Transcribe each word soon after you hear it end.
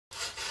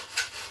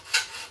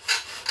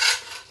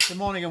Good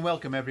morning and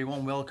welcome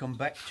everyone. Welcome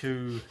back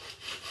to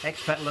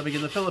Expat Living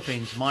in the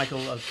Philippines.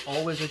 Michael, as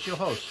always, is your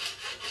host,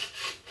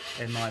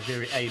 and my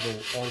very able,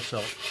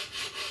 also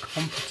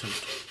competent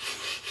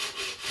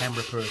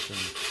camera person,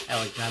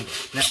 Alexander.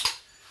 Now,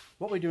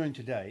 what we're doing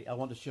today, I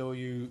want to show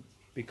you,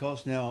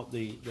 because now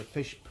the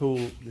fish pool,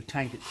 the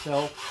tank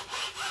itself,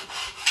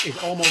 is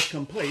almost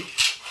complete.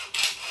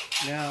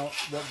 Now,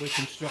 what we're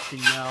constructing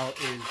now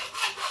is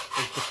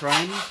the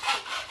frames,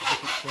 the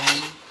different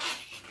frames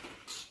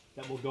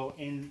that will go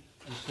in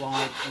and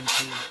slide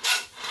into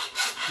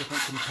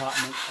different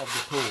compartments of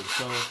the pool.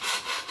 So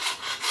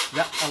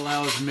that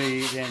allows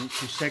me then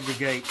to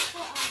segregate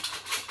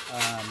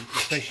the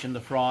fish and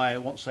the fry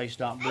once they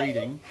start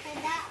breeding,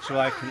 so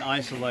I can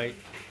isolate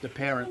the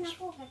parents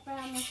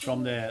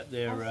from their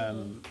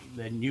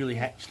newly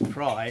hatched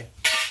fry,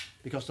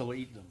 because they'll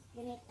eat them.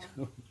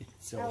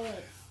 So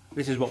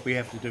this is what we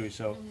have to do.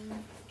 So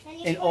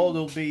in all,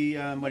 there'll be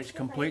when it's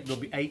complete,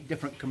 there'll be 8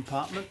 different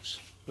compartments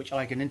which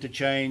I can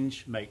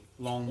interchange, make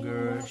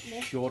longer,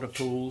 shorter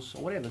pools,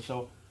 or whatever.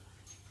 So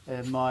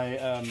my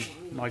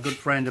good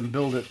friend and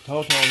builder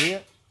Toto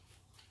here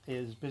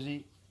is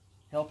busy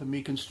helping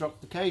me construct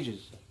the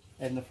cages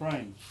and the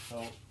frames.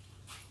 So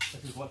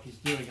this is what he's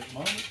doing at the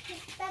moment.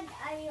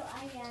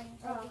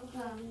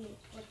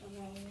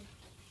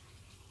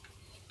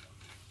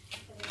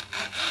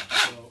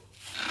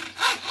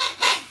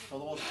 So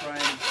those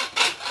frames,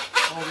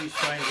 all these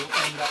frames will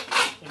end up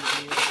in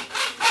here,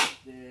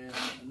 there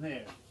and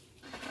there,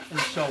 and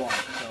so on.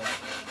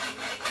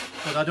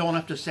 But I don't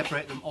have to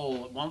separate them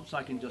all at once.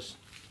 I can just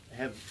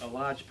have a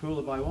large pool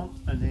if I want,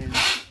 and then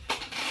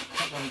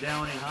cut them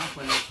down in half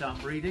when they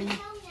start breeding.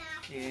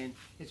 And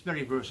it's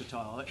very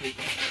versatile.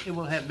 It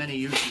will have many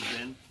uses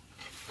then.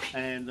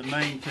 And the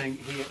main thing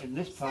here in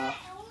this part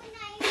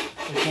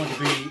is going to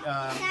be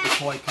the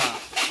koi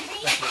carp.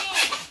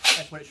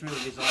 That's what it's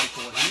really designed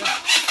for here.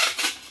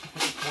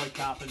 Put the koi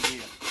carp in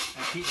here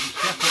and keep them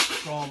separate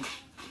from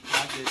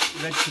like the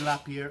red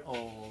tilapia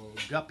or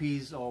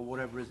guppies or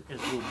whatever is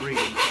will breed.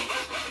 So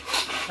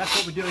that's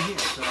what we're doing here.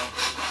 So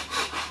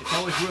it's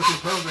always work in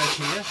progress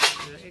here.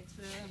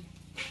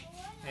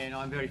 And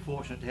I'm very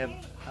fortunate to have a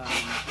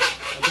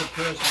good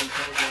person.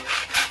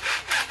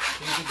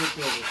 He's a good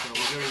builder, so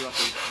we're very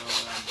lucky.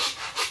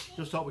 So,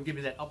 just thought we'd give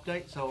you that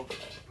update. So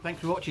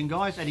thanks for watching,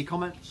 guys. Any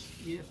comments?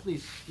 Yeah,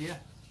 please,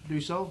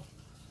 do so.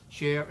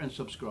 Share and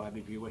subscribe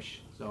if you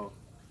wish. So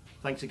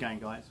thanks again,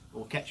 guys.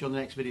 We'll catch you on the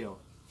next video.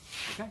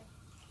 Okay,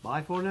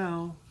 bye for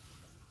now.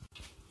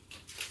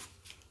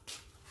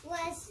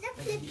 Where's the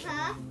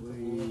flipper?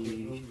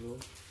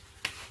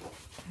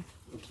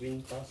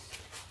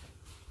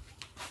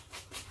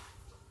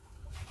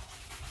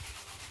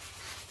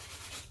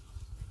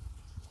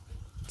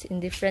 It's in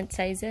different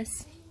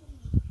sizes.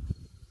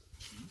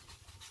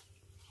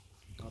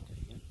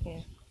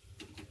 Yeah.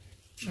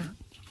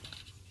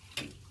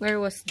 Where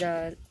was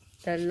the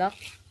lock?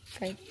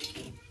 Okay.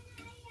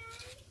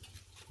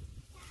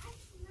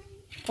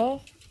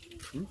 Oh,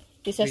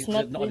 this has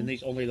not in been...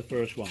 these, only the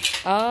first one.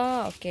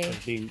 Ah, okay.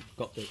 Has been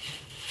got the.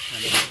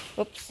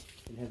 Oops.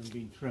 It hasn't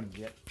been trimmed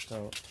yet,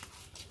 so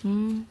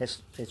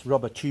it's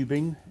rubber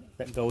tubing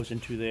that goes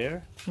into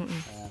there, and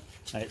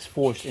it's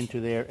forced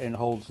into there and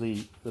holds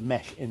the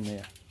mesh in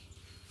there.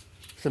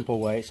 Simple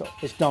way. So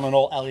it's done on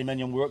all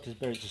aluminium work. It's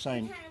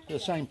the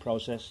same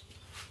process.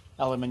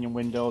 Aluminium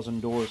windows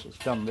and doors. It's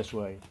done this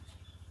way.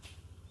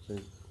 So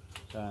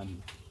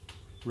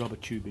rubber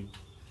tubing.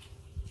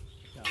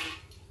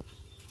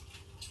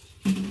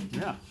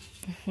 Yeah.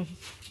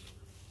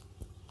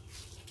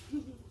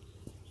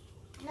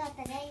 No,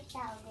 today it's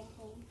out.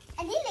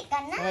 I did like a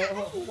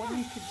What do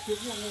you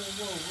consider?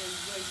 Whoa,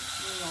 wait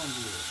on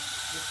here.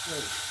 Let's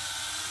wait.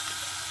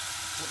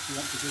 What do you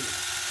want to do?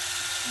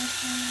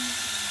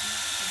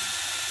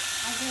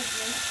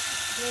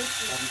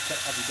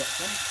 Have you got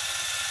some?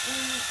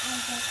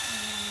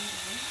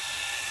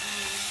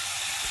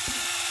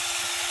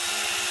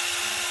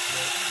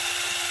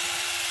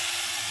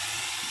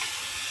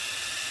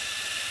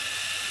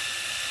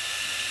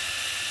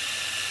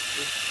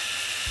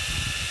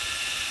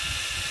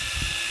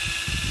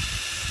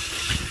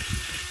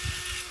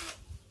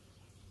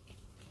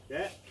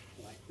 That,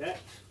 like that,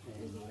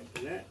 and like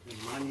that, and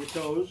mind your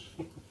toes.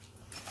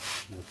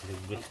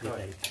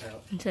 Okay.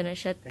 Ito na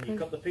siya. Can you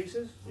cut the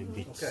pieces?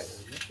 Okay.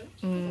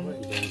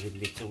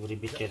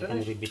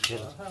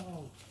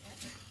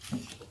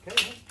 Okay.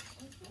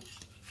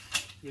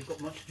 You've got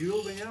much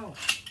jewelry now.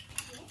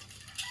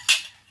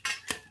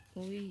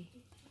 Uy.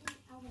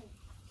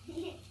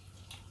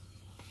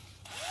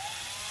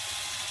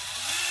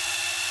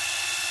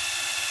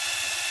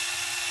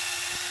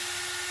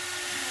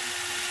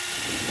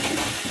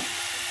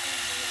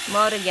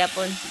 Mao ra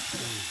gyapon.